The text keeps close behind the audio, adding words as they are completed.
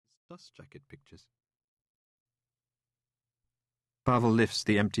dust jacket pictures. Pavel lifts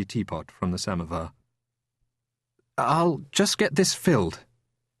the empty teapot from the samovar. "I'll just get this filled."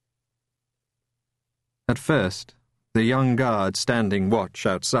 At first, the young guard standing watch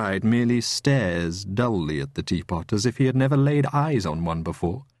outside merely stares dully at the teapot as if he had never laid eyes on one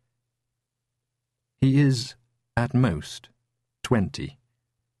before. He is, at most, 20,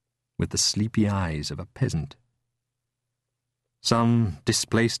 with the sleepy eyes of a peasant. Some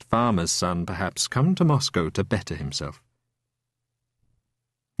displaced farmer's son, perhaps, come to Moscow to better himself.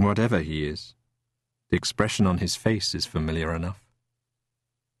 Whatever he is, the expression on his face is familiar enough.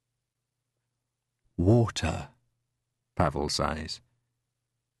 "Water," Pavel sighs,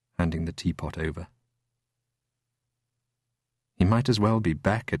 handing the teapot over. He might as well be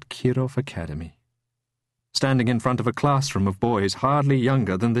back at Kirov Academy, standing in front of a classroom of boys hardly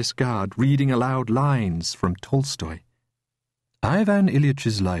younger than this guard, reading aloud lines from Tolstoy. "Ivan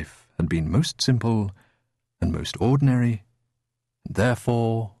Ilyitch's life had been most simple and most ordinary, and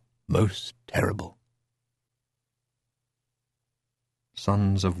therefore most terrible."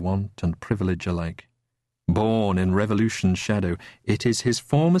 Sons of want and privilege alike, born in revolution's shadow, it is his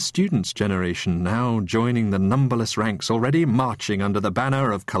former students' generation now joining the numberless ranks, already marching under the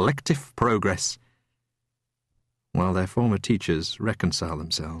banner of collective progress, while their former teachers reconcile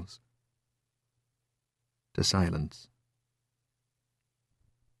themselves to silence.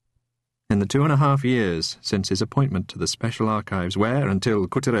 In the 2.5 years since his appointment to the Special Archives, where, until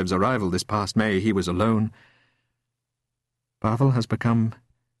Kuterev's arrival this past May, he was alone, Pavel has become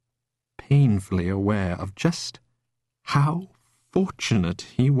painfully aware of just how fortunate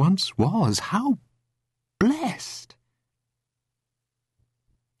he once was, how blessed.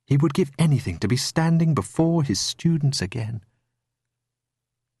 He would give anything to be standing before his students again,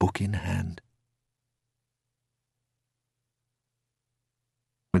 book in hand.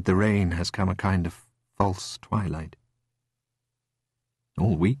 With the rain has come a kind of false twilight.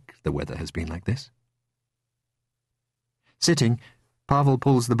 All week the weather has been like this. Sitting, Pavel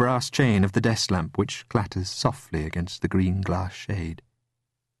pulls the brass chain of the desk lamp, which clatters softly against the green glass shade.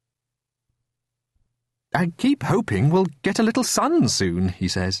 "I keep hoping we'll get a little sun soon," he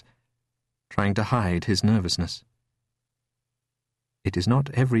says, trying to hide his nervousness. It is not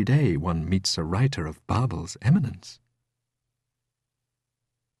every day one meets a writer of Babel's eminence.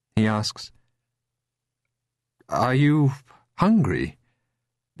 He asks, "Are you hungry?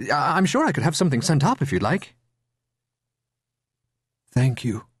 I'm sure I could have something sent up if you'd like." "Thank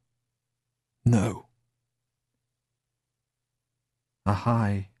you. No." A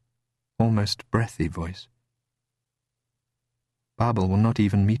high, almost breathy voice. Babel will not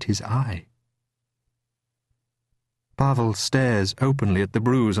even meet his eye. Pavel stares openly at the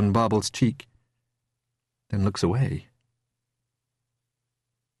bruise on Babel's cheek, then looks away.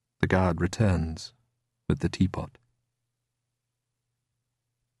 The guard returns with the teapot.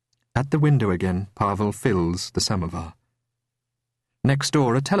 At the window again, Pavel fills the samovar. Next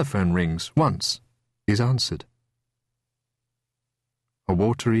door a telephone rings, once, is answered. A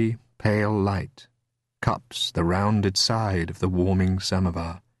watery, pale light cups the rounded side of the warming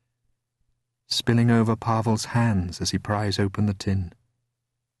samovar, spilling over Pavel's hands as he pries open the tin.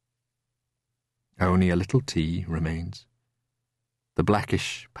 Only a little tea remains. The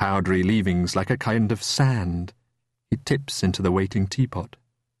blackish, powdery leavings like a kind of sand he tips into the waiting teapot.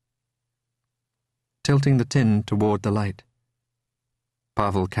 Tilting the tin toward the light,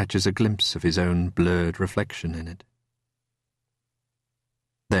 Pavel catches a glimpse of his own blurred reflection in it.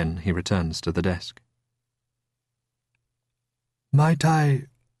 Then he returns to the desk. "Might I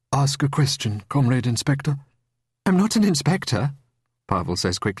ask a question, Comrade Inspector?" "I'm not an inspector," Pavel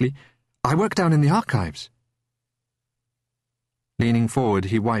says quickly. "I work down in the archives." Leaning forward,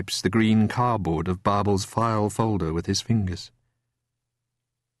 he wipes the green cardboard of Babel's file folder with his fingers.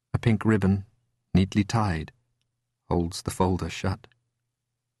 A pink ribbon, neatly tied, holds the folder shut.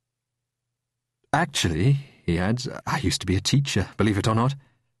 "Actually," he adds, "I used to be a teacher, believe it or not.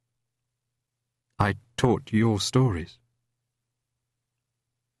 I taught your stories."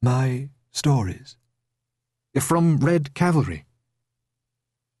 "My stories?" "From Red Cavalry."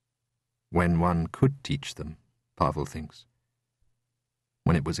 When one could teach them, Pavel thinks.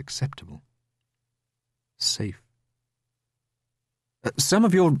 When it was acceptable. Safe. "Some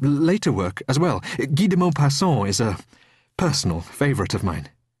of your later work as well. Guy de Maupassant is a personal favourite of mine."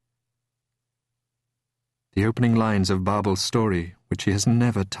 The opening lines of Babel's story, which he has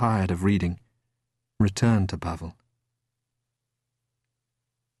never tired of reading, return to Pavel.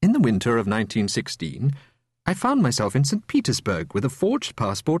 "In the winter of 1916, I found myself in St. Petersburg with a forged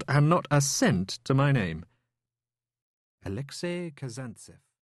passport and not a cent to my name. Alexei Kazantsev."